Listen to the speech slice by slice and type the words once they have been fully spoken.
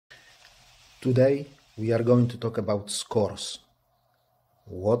Today we are going to talk about scores.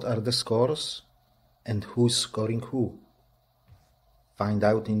 What are the scores and who's scoring who? Find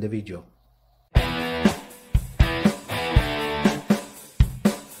out in the video.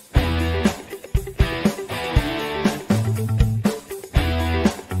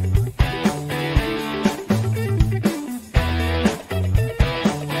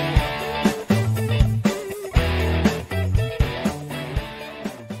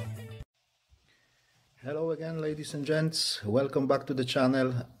 Hello again, ladies and gents. Welcome back to the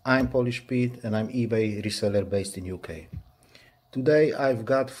channel. I'm Polish Pete and I'm eBay reseller based in UK. Today I've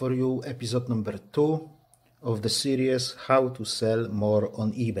got for you episode number 2 of the series How to Sell More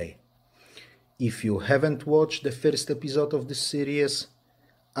on eBay. If you haven't watched the first episode of this series,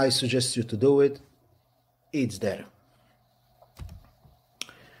 I suggest you to do it. It's there.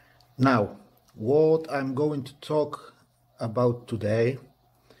 Now, what I'm going to talk about today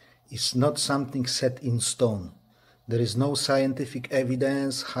is not something set in stone. There is no scientific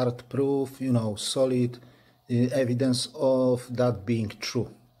evidence, hard proof, solid evidence of that being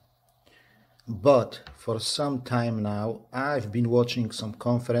true. But for some time now, I've been watching some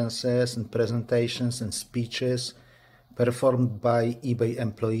conferences and presentations and speeches performed by eBay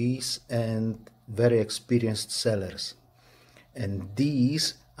employees and very experienced sellers. And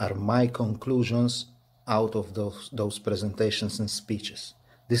these are my conclusions out of those presentations and speeches.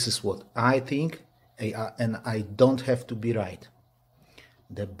 This is what I think, and I don't have to be right.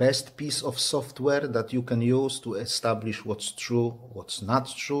 The best piece of software that you can use to establish what's true, what's not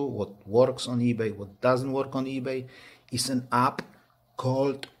true, what works on eBay, what doesn't work on eBay, is an app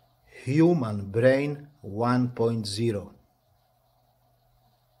called Human Brain 1.0.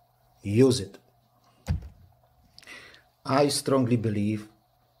 Use it. I strongly believe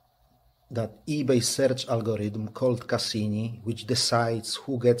that eBay search algorithm called Cassini, which decides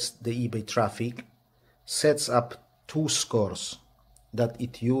who gets the eBay traffic, sets up 2 scores that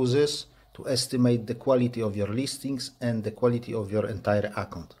it uses to estimate the quality of your listings and the quality of your entire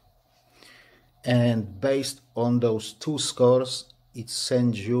account. And based on those 2 scores, it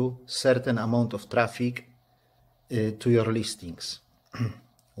sends you certain amount of traffic to your listings.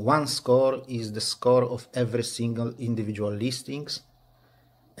 One score is the score of every single individual listings,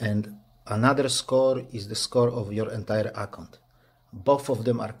 and another score is the score of your entire account. Both of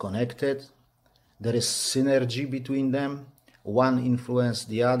them are connected. There is synergy between them. One influences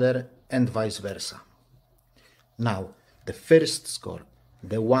the other and vice versa. Now, the first score,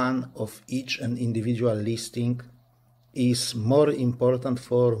 the one of each and individual listing, is more important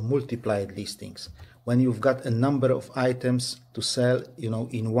for multiplied listings. When you've got a number of items to sell,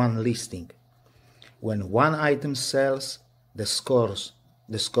 in one listing. When one item sells, the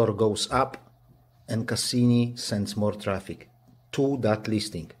score goes up and Cassini sends more traffic to that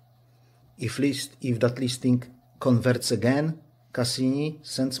listing. If that listing converts again, Cassini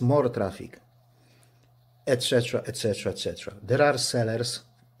sends more traffic, etc., etc., etc. There are sellers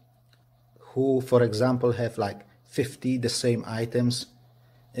who, for example, have like 50 the same items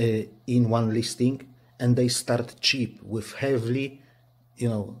in one listing, and they start cheap with heavy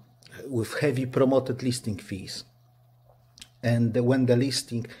promoted listing fees. And when the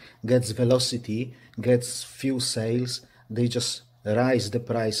listing gets velocity, gets few sales, they just raise the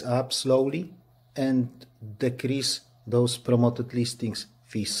price up slowly and decrease those promoted listings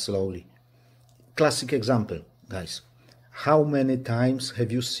fees slowly. Classic example, guys. How many times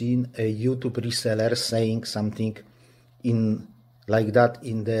have you seen a YouTube reseller saying something like that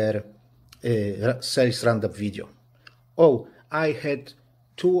in their sales roundup video? Oh, I had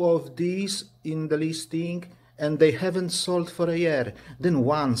 2 of these in the listing and they haven't sold for a year. Then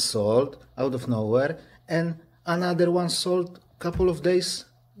one sold out of nowhere and another one sold a couple of days,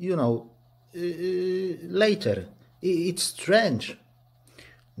 later. It's strange.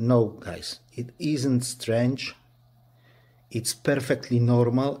 No, guys, it isn't strange. It's perfectly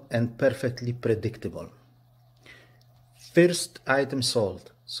normal and perfectly predictable. First item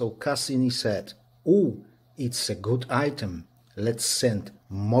sold. So Cassini said, "Oh, it's a good item. Let's send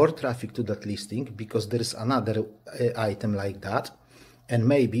more traffic to that listing because there is another item like that, and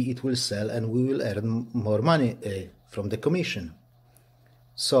maybe it will sell and we will earn more money from the commission."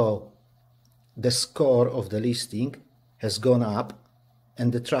 So the score of the listing has gone up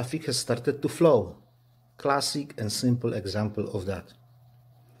and the traffic has started to flow. Classic and simple example of that.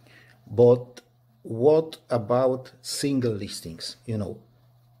 But what about single listings?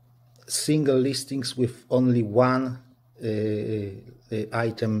 Single listings with only one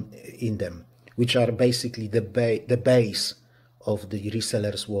item in them, which are basically the base of the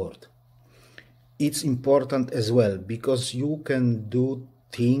reseller's world. It's important as well because you can do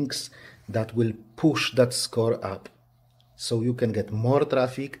things that will push that score up, so you can get more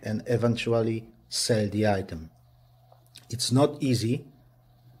traffic and eventually sell the item. It's not easy,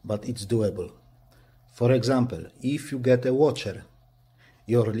 but it's doable. For example, if you get a watcher,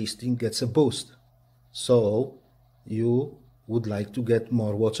 your listing gets a boost. So you would like to get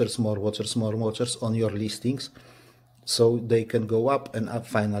more watchers on your listings, so they can go up and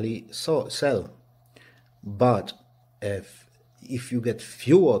finally sell. But if you get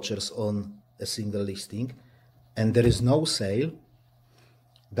few watchers on a single listing and there is no sale,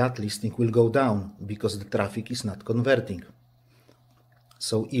 that listing will go down because the traffic is not converting.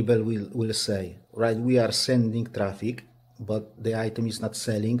 So eBay will say, right, we are sending traffic, but the item is not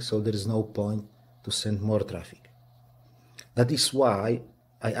selling, so there is no point to send more traffic. That is why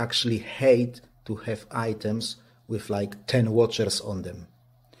I actually hate to have items with like 10 watchers on them,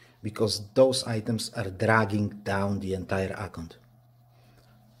 because those items are dragging down the entire account.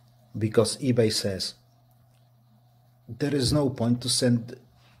 Because eBay says, there is no point to send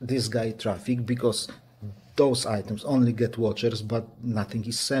this guy traffic because those items only get watchers, but nothing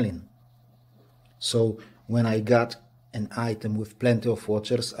is selling. So when I got an item with plenty of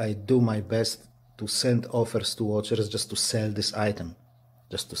watchers, I do my best to send offers to watchers just to sell this item,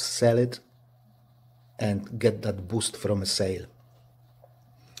 just to sell it and get that boost from a sale.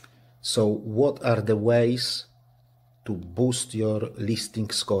 So what are the ways to boost your listing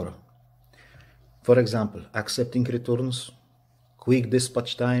score? For example, accepting returns, quick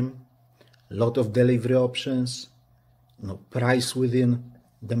dispatch time, lot of delivery options, price within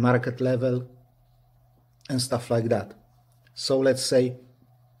the market level, and stuff like that. So let's say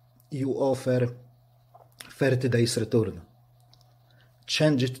you offer 30 days return.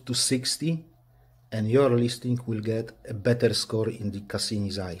 Change it to 60 and your listing will get a better score in the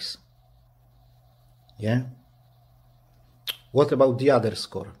Cassini's eyes. Yeah? What about the other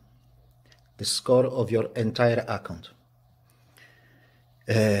score? The score of your entire account.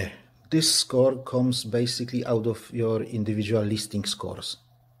 This score comes basically out of your individual listing scores,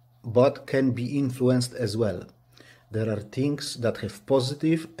 but can be influenced as well. There are things that have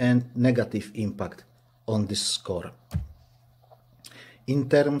positive and negative impact on this score. In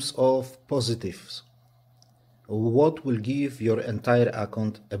terms of positives, what will give your entire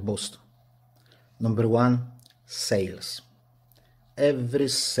account a boost? Number one, sales. Every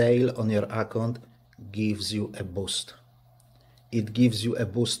sale on your account gives you a boost. It gives you a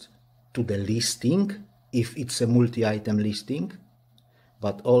boost to the listing if it's a multi-item listing,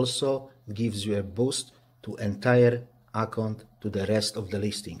 but also gives you a boost to entire account, to the rest of the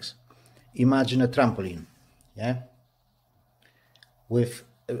listings. Imagine a trampoline, yeah, with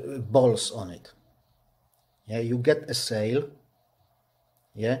balls on it. Yeah, you get a sale,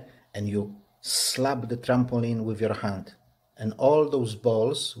 yeah, and you slap the trampoline with your hand, and all those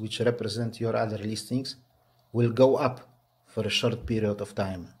balls, which represent your other listings, will go up for a short period of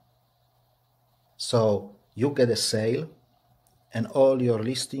time. So you get a sale and all your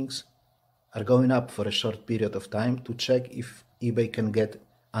listings are going up for a short period of time to check if eBay can get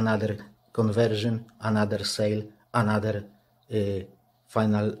another conversion, another sale, another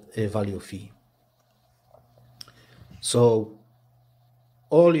final value fee. So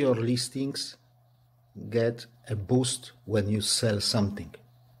all your listings get a boost when you sell something.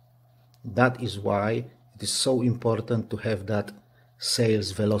 That is why it is so important to have that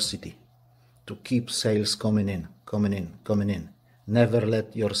sales velocity, to keep sales coming in. Never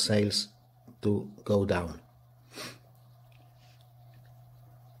let your sales to go down.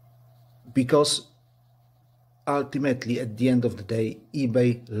 Because ultimately, at the end of the day,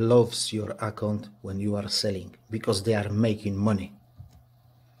 eBay loves your account when you are selling, because they are making money.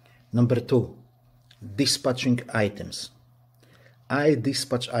 Number two, dispatching items. I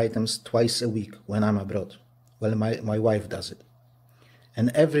dispatch items twice a week when I'm abroad. Well, my wife does it. And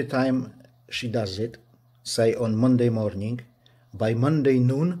every time she does it, say on Monday morning, by Monday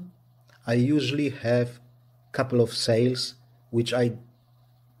noon, I usually have a couple of sales, which I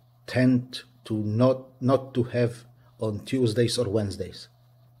tend to not to have on Tuesdays or Wednesdays.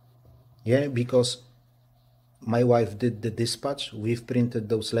 Yeah, because my wife did the dispatch, we've printed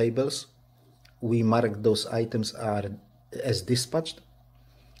those labels, we marked those items as dispatched.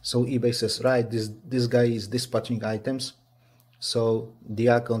 So eBay says, right, this guy is dispatching items, so the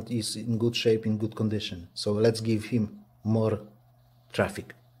account is in good shape, in good condition. So let's give him more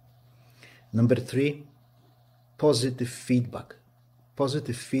traffic. Number three, positive feedback.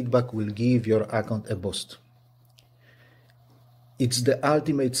 Positive feedback will give your account a boost. It's the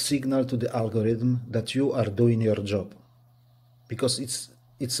ultimate signal to the algorithm that you are doing your job, because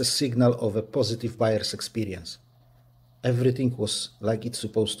it's a signal of a positive buyer's experience. Everything was like it's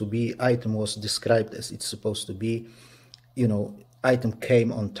supposed to be. Item was described as it's supposed to be. Item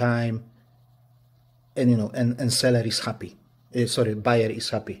came on time, and and seller is happy. Buyer is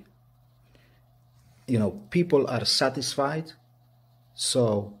happy. People are satisfied.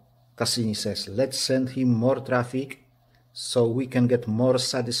 So Cassini says, let's send him more traffic so we can get more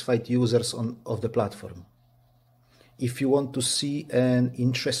satisfied users of the platform. If you want to see an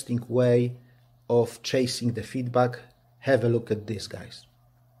interesting way of chasing the feedback, have a look at this, guys.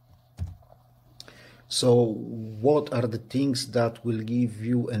 So what are the things that will give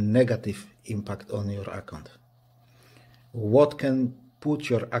you a negative impact on your account? What can put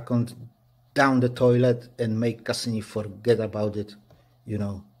your account down the toilet and make Cassini forget about it,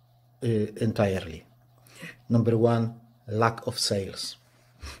 entirely? Number one, lack of sales.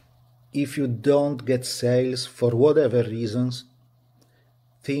 If you don't get sales for whatever reasons,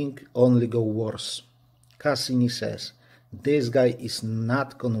 things only go worse. Cassini says, this guy is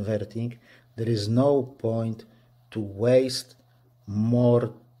not converting. There is no point to waste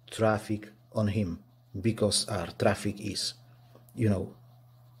more traffic on him because our traffic is,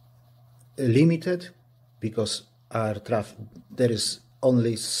 limited, because there is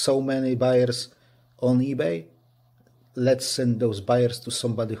only so many buyers on eBay. Let's send those buyers to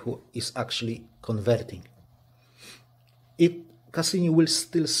somebody who is actually converting. Cassini will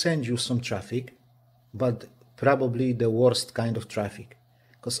still send you some traffic, but probably the worst kind of traffic,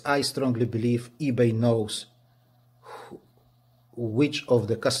 because I strongly believe eBay knows which of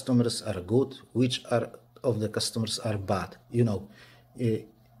the customers are good, which of the customers are bad.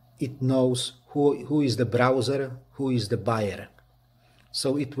 It knows who is the browser, who is the buyer.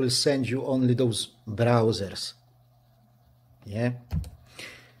 So it will send you only those browsers. Yeah.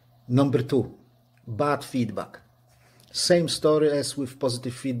 Number two, bad feedback. Same story as with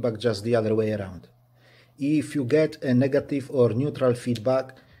positive feedback, just the other way around. If you get a negative or neutral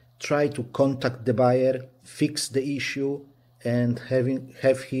feedback, try to contact the buyer, fix the issue, and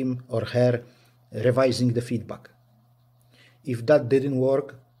have him or her revising the feedback. If that didn't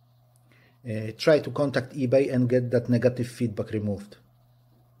work, try to contact eBay and get that negative feedback removed.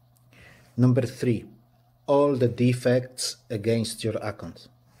 Number three, all the defects against your account.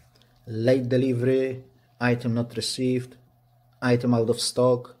 Late delivery, item not received, item out of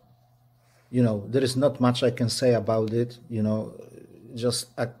stock. There is not much I can say about it,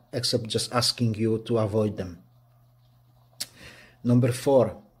 except just asking you to avoid them. Number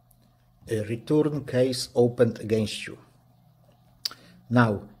four, a return case opened against you.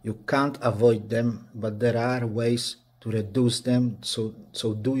 Now, you can't avoid them, but there are ways to reduce them, so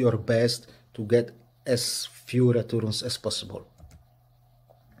do your best to get as few returns as possible.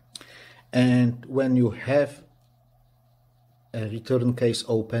 And when you have a return case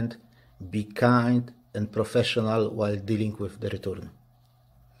opened, be kind and professional while dealing with the return.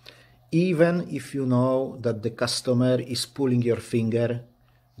 Even if you know that the customer is pulling your finger,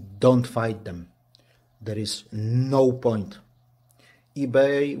 don't fight them. There is no point.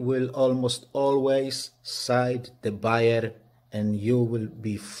 eBay will almost always side the buyer, and you will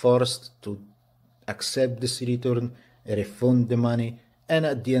be forced to accept this return, refund the money, and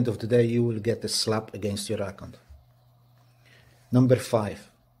at the end of the day you will get a slap against your account. Number five,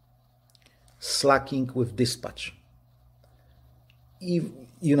 slacking with dispatch. You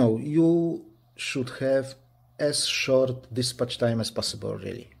should have as short dispatch time as possible,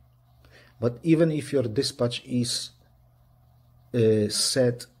 really. But even if your dispatch is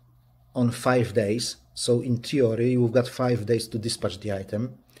set on 5 days, so in theory you've got 5 days to dispatch the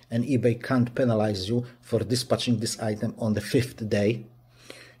item, and eBay can't penalize you for dispatching this item on the 5th day,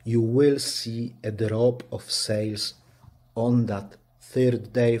 you will see a drop of sales on that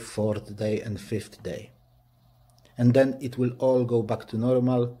 3rd day, 4th day, and 5th day. And then it will all go back to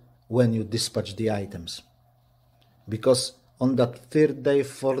normal when you dispatch the items. Because on that 3rd day,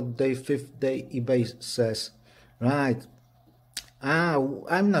 4th day, 5th day, eBay says, right,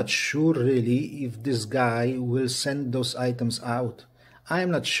 I'm not sure really if this guy will send those items out. I'm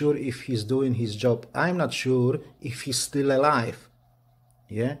not sure if he's doing his job. I'm not sure if he's still alive.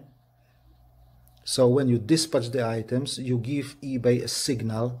 Yeah? So when you dispatch the items, you give eBay a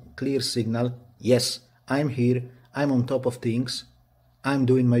signal, clear signal, yes, I'm here, I'm on top of things, I'm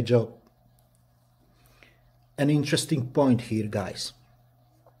doing my job. An interesting point here, guys.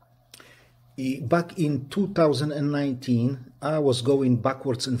 Back in 2019, I was going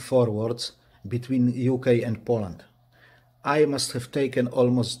backwards and forwards between UK and Poland. I must have taken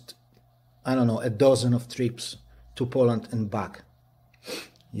almost, a dozen of trips to Poland and back.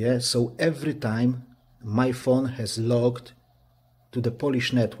 Yeah, so every time my phone has logged to the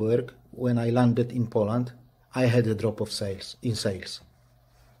Polish network when I landed in Poland, I had a drop of sales.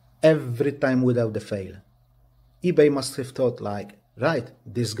 Every time without a fail. eBay must have thought like, right,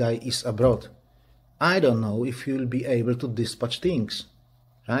 this guy is abroad. I don't know if he'll be able to dispatch things,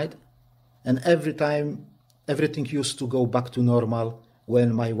 right? And every time, everything used to go back to normal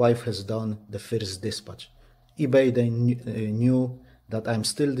when my wife has done the first dispatch. eBay, they knew that I'm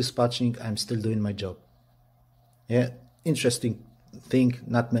still dispatching, I'm still doing my job. Yeah, interesting thing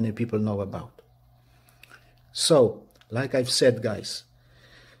not many people know about. So, like I've said, guys,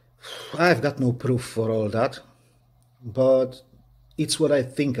 I've got no proof for all that, but it's what I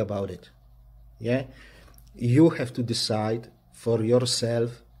think about it. Yeah, you have to decide for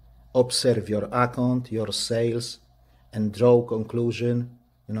yourself, observe your account, your sales, and draw conclusion,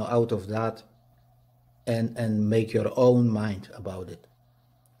 out of that, and make your own mind about it,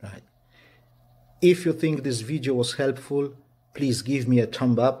 right? If you think this video was helpful, please give me a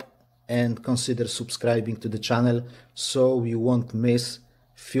thumb up and consider subscribing to the channel so you won't miss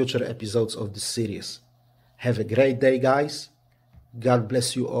future episodes of this series. Have a great day, guys. God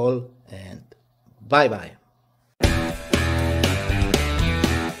bless you all, and bye-bye.